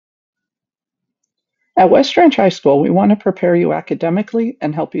At West Ranch High School, we want to prepare you academically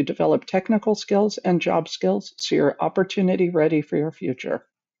and help you develop technical skills and job skills so you're opportunity ready for your future.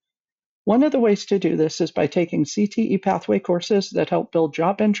 One of the ways to do this is by taking CTE pathway courses that help build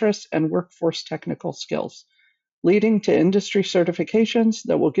job interests and workforce technical skills, leading to industry certifications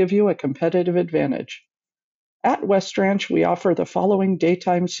that will give you a competitive advantage. At West Ranch, we offer the following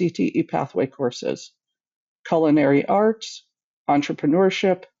daytime CTE pathway courses: culinary arts,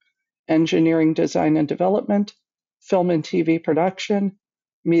 entrepreneurship, engineering design and development, film and TV production,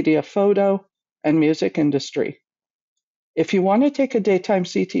 media photo, and music industry. If you want to take a daytime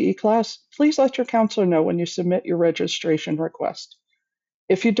CTE class, please let your counselor know when you submit your registration request.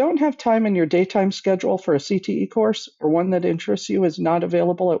 If you don't have time in your daytime schedule for a CTE course or one that interests you is not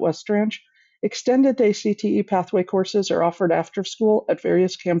available at West Ranch, extended day CTE pathway courses are offered after school at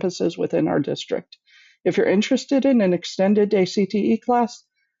various campuses within our district. If you're interested in an extended day CTE class,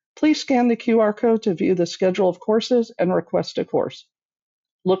 please scan the QR code to view the schedule of courses and request a course.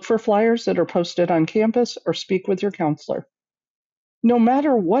 Look for flyers that are posted on campus or speak with your counselor. No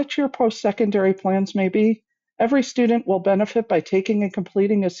matter what your post-secondary plans may be, every student will benefit by taking and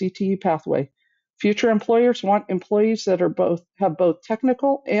completing a CTE pathway. Future employers want employees that have both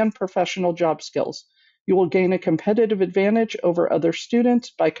technical and professional job skills. You will gain a competitive advantage over other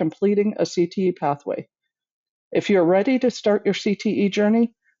students by completing a CTE pathway. If you're ready to start your CTE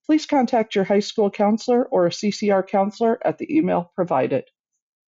journey, please contact your high school counselor or a CCR counselor at the email provided.